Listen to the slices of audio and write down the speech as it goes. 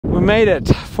We made it,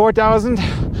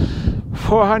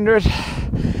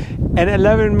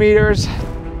 4,411 meters.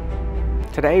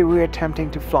 Today we're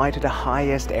attempting to fly to the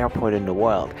highest airport in the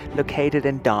world, located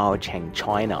in Daocheng,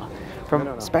 China.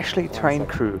 From specially trained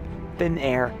crew, thin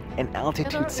air and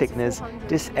altitude sickness,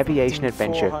 this aviation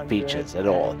adventure features it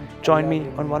all. Join me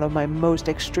on one of my most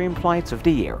extreme flights of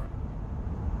the year.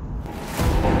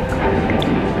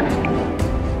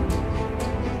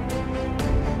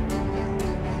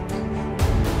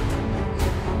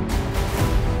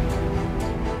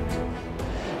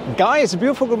 Guys, a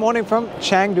beautiful good morning from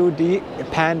Chengdu, the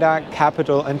panda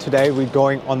capital, and today we're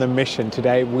going on a mission.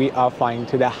 Today we are flying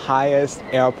to the highest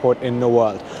airport in the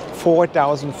world,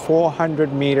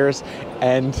 4,400 meters,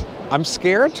 and I'm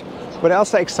scared but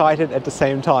also excited at the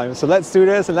same time. So let's do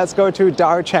this and let's go to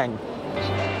Daocheng.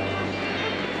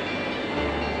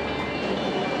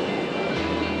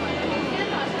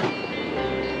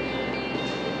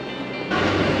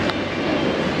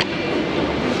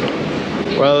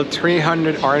 Well,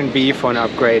 300 RMB for an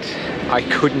upgrade, I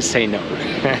couldn't say no.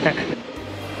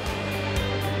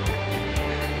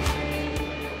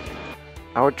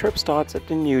 Our trip starts at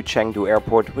the new Chengdu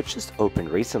airport, which just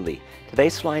opened recently.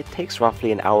 Today's flight takes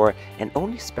roughly an hour and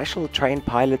only special trained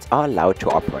pilots are allowed to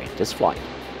operate this flight.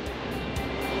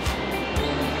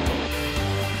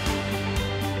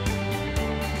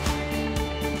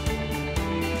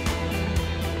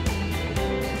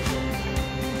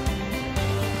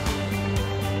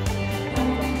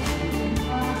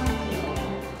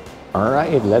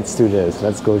 Alright, let's do this.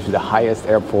 Let's go to the highest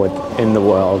airport in the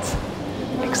world.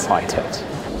 Excited.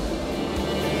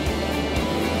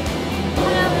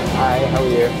 Hi, how are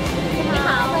you?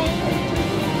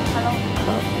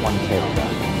 One table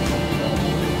down.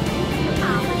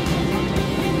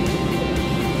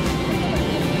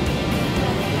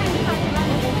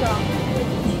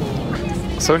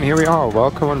 So here we are,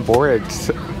 welcome on board,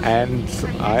 and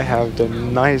I have the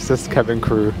nicest cabin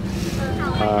crew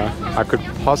I could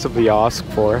possibly ask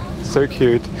for. So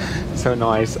cute, so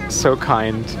nice, so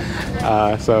kind.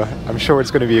 So I'm sure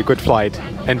it's going to be a good flight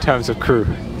in terms of crew.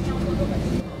 1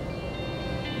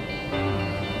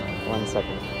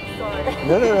 second. Sorry.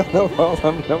 No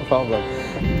problem, no problem.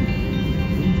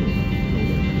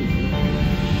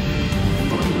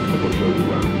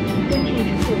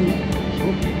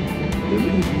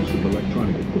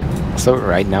 So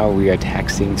right now we are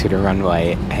taxiing to the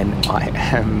runway, and I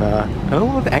am a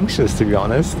little bit anxious, to be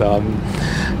honest,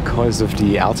 because of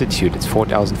the altitude. It's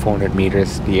 4,400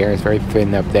 meters. The air is very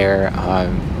thin up there.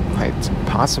 I'd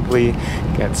possibly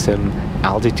get some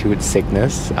altitude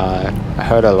sickness. I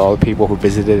heard a lot of people who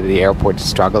visited the airport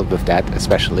struggled with that,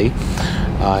 especially.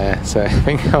 So I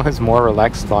think I was more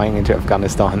relaxed flying into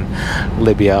Afghanistan,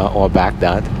 Libya or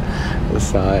Baghdad.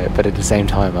 But at the same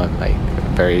time, I'm like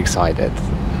very excited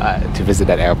to visit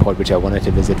that airport, which I wanted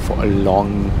to visit for a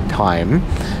long time,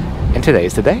 and today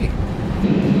is the day.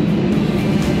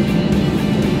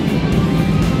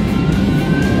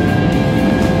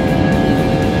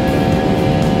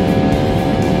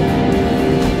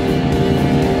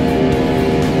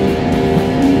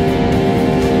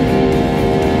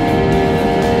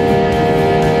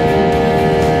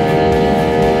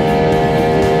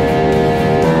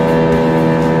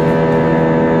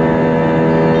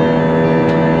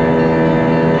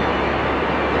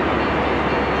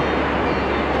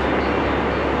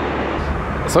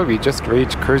 So we just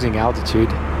reached cruising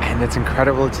altitude, and it's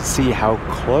incredible to see how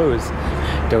close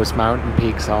those mountain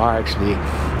peaks are actually.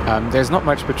 There's not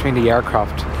much between the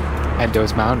aircraft and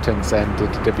those mountains, and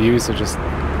the views are just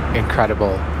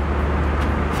incredible.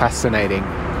 Fascinating.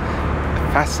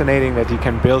 Fascinating that you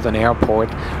can build an airport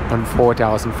on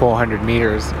 4,400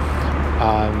 meters.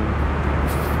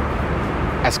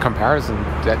 As comparison,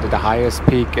 the highest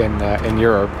peak in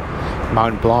Europe,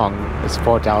 Mount Blanc, is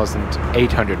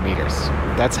 4,800 meters.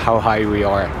 That's how high we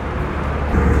are.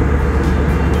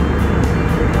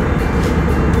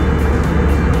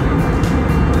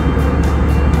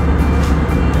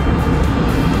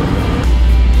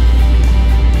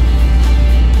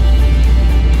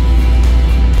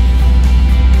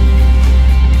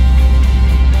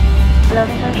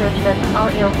 Ladies and gentlemen, our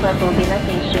aircraft will be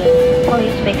landing soon.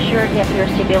 Please make sure that your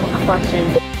seatbelt is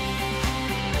fastened.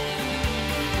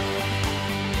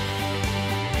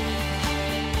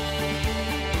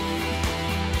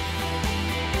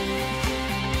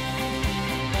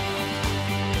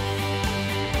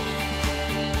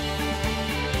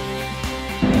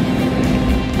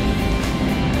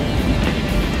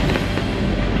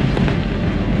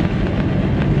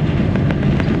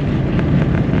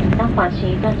滑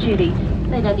行一段距离，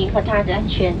为了您和他人的安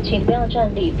全，请不要站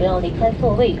立，不要离开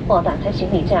座位或打开行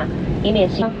李架。以免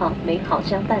新航美好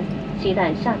相伴，期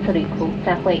待下次旅途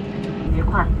再会。愉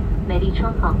快，美丽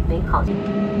车航美好。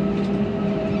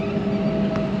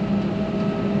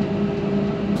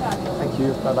Thank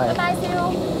you. Bye bye. Bye, see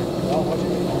you.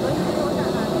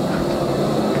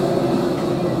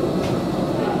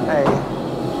 Hey.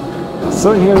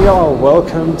 So here we are.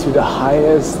 Welcome to the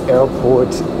highest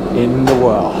airport in the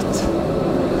world.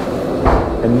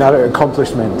 Another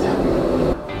accomplishment.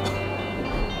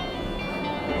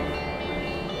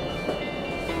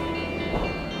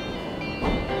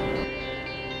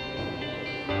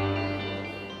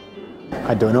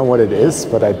 I don't know what it is,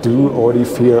 but I do already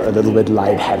feel a little bit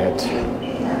lightheaded.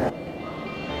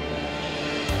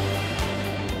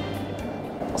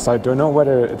 So I don't know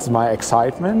whether it's my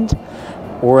excitement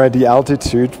or the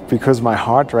altitude, because my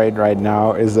heart rate right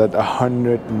now is at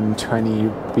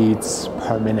 120 beats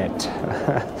per minute.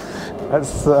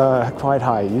 That's quite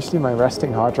high. Usually my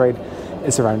resting heart rate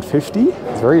is around 50.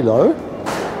 It's very low,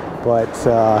 but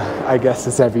I guess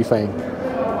it's everything.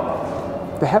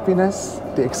 The happiness,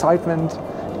 the excitement,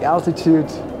 the altitude,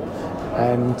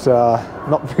 and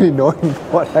not really knowing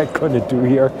what I'm going to do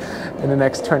here in the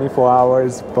next 24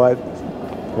 hours, but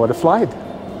what a flight.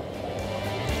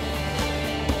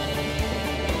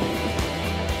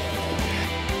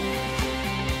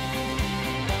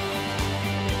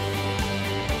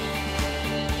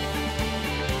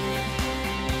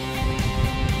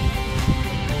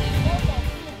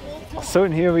 So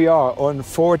here we are on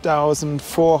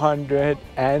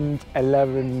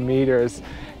 4,411 meters,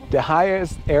 the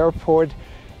highest airport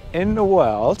in the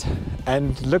world.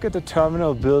 And look at the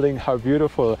terminal building, how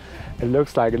beautiful it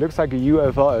looks like. It looks like a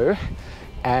UFO.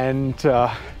 And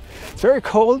it's very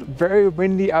cold, very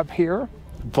windy up here,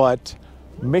 but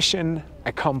mission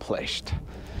accomplished.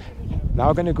 Now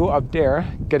we're gonna go up there,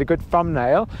 get a good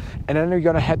thumbnail, and then we're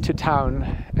gonna head to town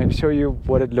and show you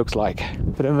what it looks like.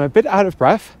 But I'm a bit out of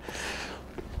breath.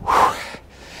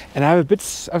 And I have a bit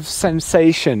of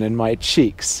sensation in my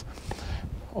cheeks.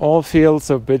 All feels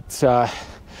a bit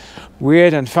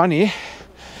weird and funny.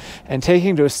 And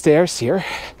taking those stairs here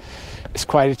is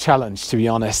quite a challenge, to be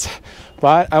honest.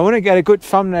 But I want to get a good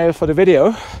thumbnail for the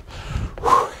video.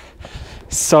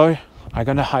 So I'm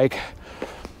gonna hike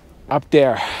up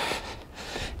there.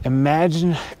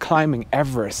 Imagine climbing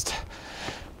Everest.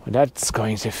 What that's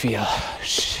going to feel.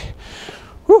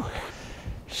 Whew.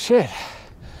 Shit.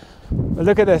 But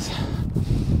look at this.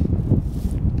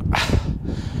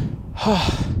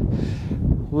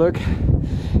 Look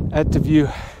at the view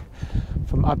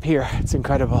from up here. It's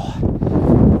incredible.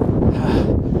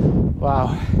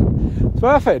 Wow. It's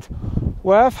worth it.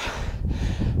 Worth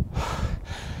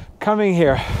coming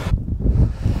here.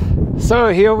 So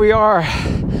here we are.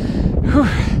 Whew.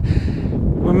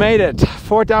 We made it.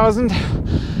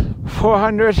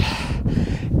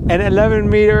 4,411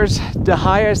 meters, the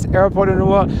highest airport in the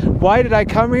world. Why did I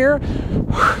come here?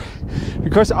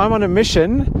 Because I'm on a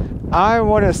mission. I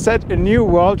want to set a new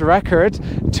world record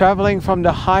traveling from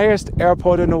the highest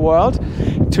airport in the world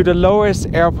to the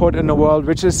lowest airport in the world,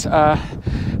 which is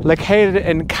located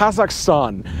in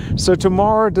Kazakhstan. So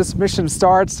tomorrow this mission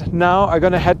starts. Now I'm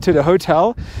gonna head to the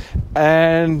hotel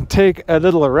and take a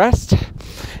little rest.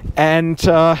 And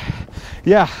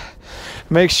yeah,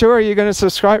 make sure you're gonna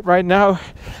subscribe right now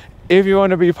if you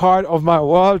want to be part of my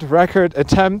world record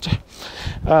attempt,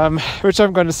 which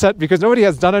I'm going to set because nobody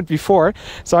has done it before.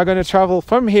 So I'm going to travel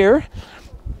from here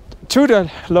to the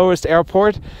lowest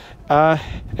airport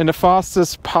in the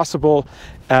fastest possible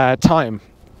time.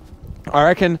 I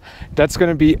reckon that's going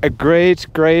to be a great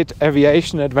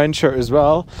aviation adventure as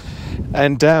well.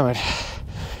 And damn it,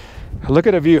 look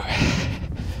at the view.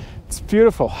 It's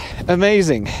beautiful,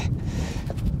 amazing.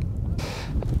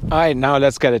 Alright, now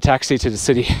let's get a taxi to the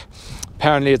city.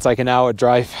 Apparently it's like an hour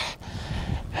drive.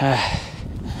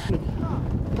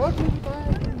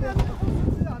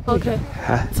 Okay.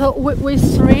 So we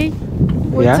three,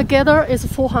 together is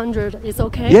 400. It's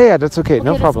okay? Yeah, that's okay.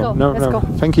 No let's problem. go. No. Let's go.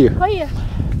 Thank you. Oh, yeah.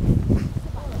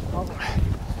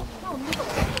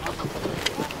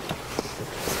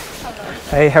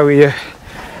 Hey, how are you?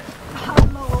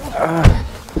 Hello.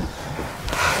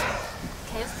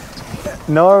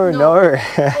 No.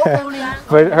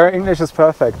 But her English is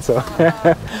perfect, so.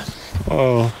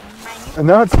 Oh.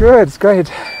 No, it's good. It's great.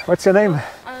 What's your name?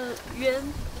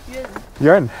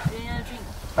 Yuan.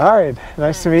 All right.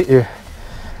 Nice to meet you.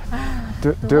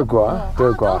 De Gua.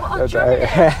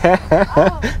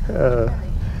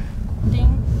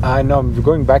 I know. I'm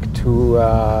going back to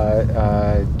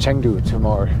Chengdu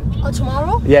tomorrow.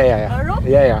 Tomorrow?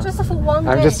 Yeah. Just for one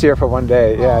day? I'm just here for one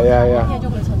day. Yeah.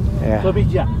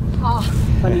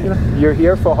 You're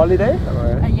here for holiday?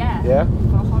 Or? Yeah. Yeah.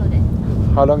 For holiday.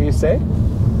 How long you stay?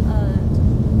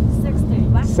 6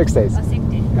 days. 6 days. 6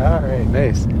 days. All right,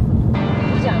 nice.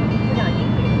 不讲英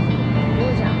语，不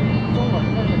用讲中文，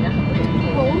那人家很不懂。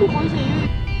我们黄景瑜。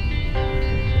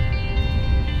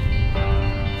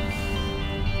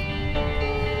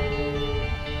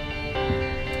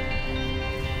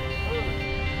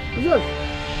There you go.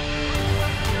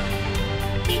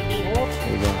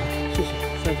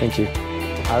 Thank you.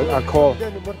 I'll call.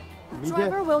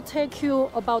 Driver will take you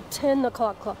about 10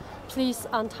 o'clock. Please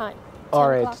on time. All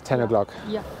right, 10 o'clock.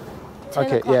 Yeah.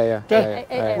 Okay, yeah.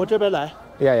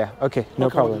 Yeah. Okay, no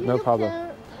problem, no problem.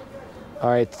 All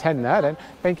right, 10 那 then.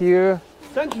 Thank you.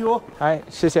 Thank you. 嗨，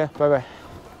谢谢，拜拜。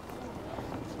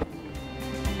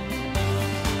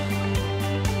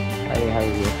Hi, how are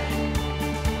you?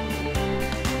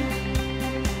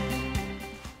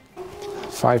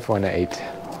 518.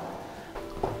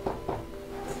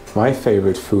 My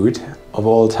favorite food of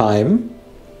all time,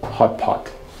 hot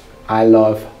pot. I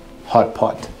love hot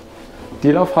pot. Do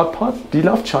you love hot pot? Do you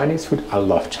love Chinese food? I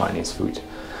love Chinese food.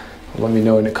 Let me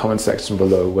know in the comment section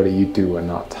below whether you do or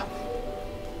not.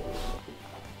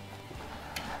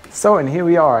 So, and here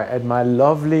we are at my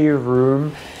lovely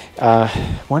room.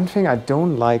 One thing I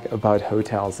don't like about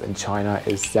hotels in China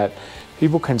is that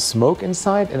people can smoke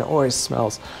inside and it always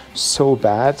smells so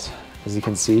bad, as you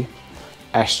can see.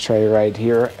 Ashtray right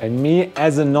here, and me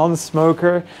as a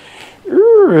non-smoker,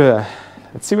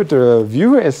 let's see what the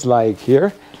view is like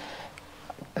here.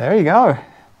 There you go.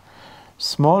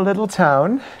 Small little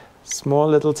town,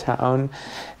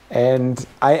 and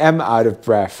I am out of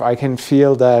breath. I can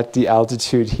feel that the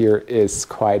altitude here is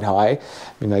quite high. I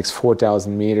mean, like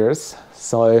 4,000 meters.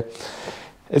 So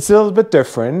it's a little bit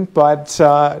different, but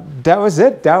that was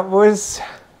it. That was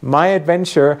my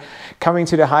adventure coming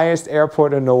to the highest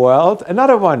airport in the world.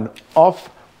 Another one off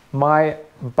my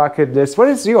bucket list. What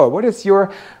is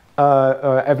your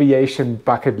aviation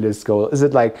bucket list goal? Is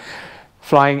it like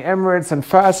flying Emirates in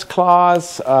first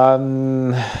class,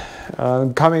 coming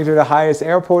to the highest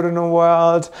airport in the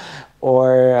world,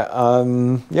 or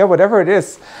yeah, whatever it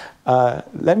is?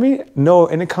 Let me know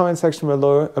in the comment section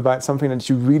below about something that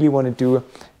you really want to do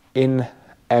in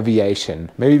aviation.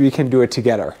 Maybe we can do it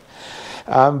together.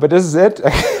 But this is it.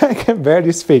 I can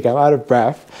barely speak. I'm out of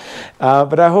breath.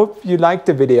 But I hope you liked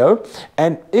the video.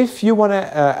 And if you want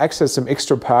to access some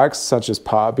extra perks, such as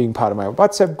being part of my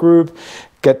WhatsApp group,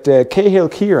 get the Cahill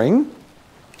keyring.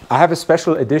 I have a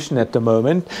special edition at the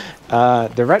moment.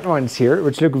 The red ones here,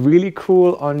 which look really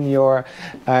cool on your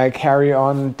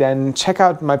carry-on. Then check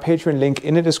out my Patreon link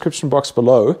in the description box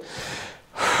below.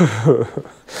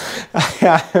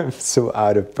 I am so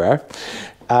out of breath.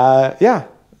 Yeah.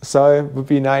 So it would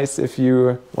be nice if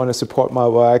you want to support my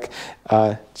work,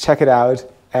 check it out.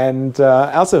 And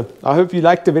also, I hope you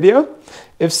liked the video.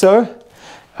 If so,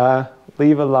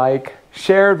 leave a like,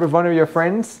 share it with one of your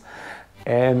friends.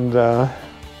 And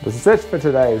this is it for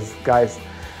today, guys.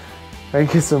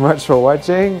 Thank you so much for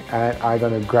watching. And I'm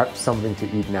gonna grab something to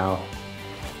eat now.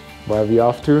 Where are we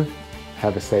off to?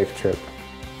 Have a safe trip.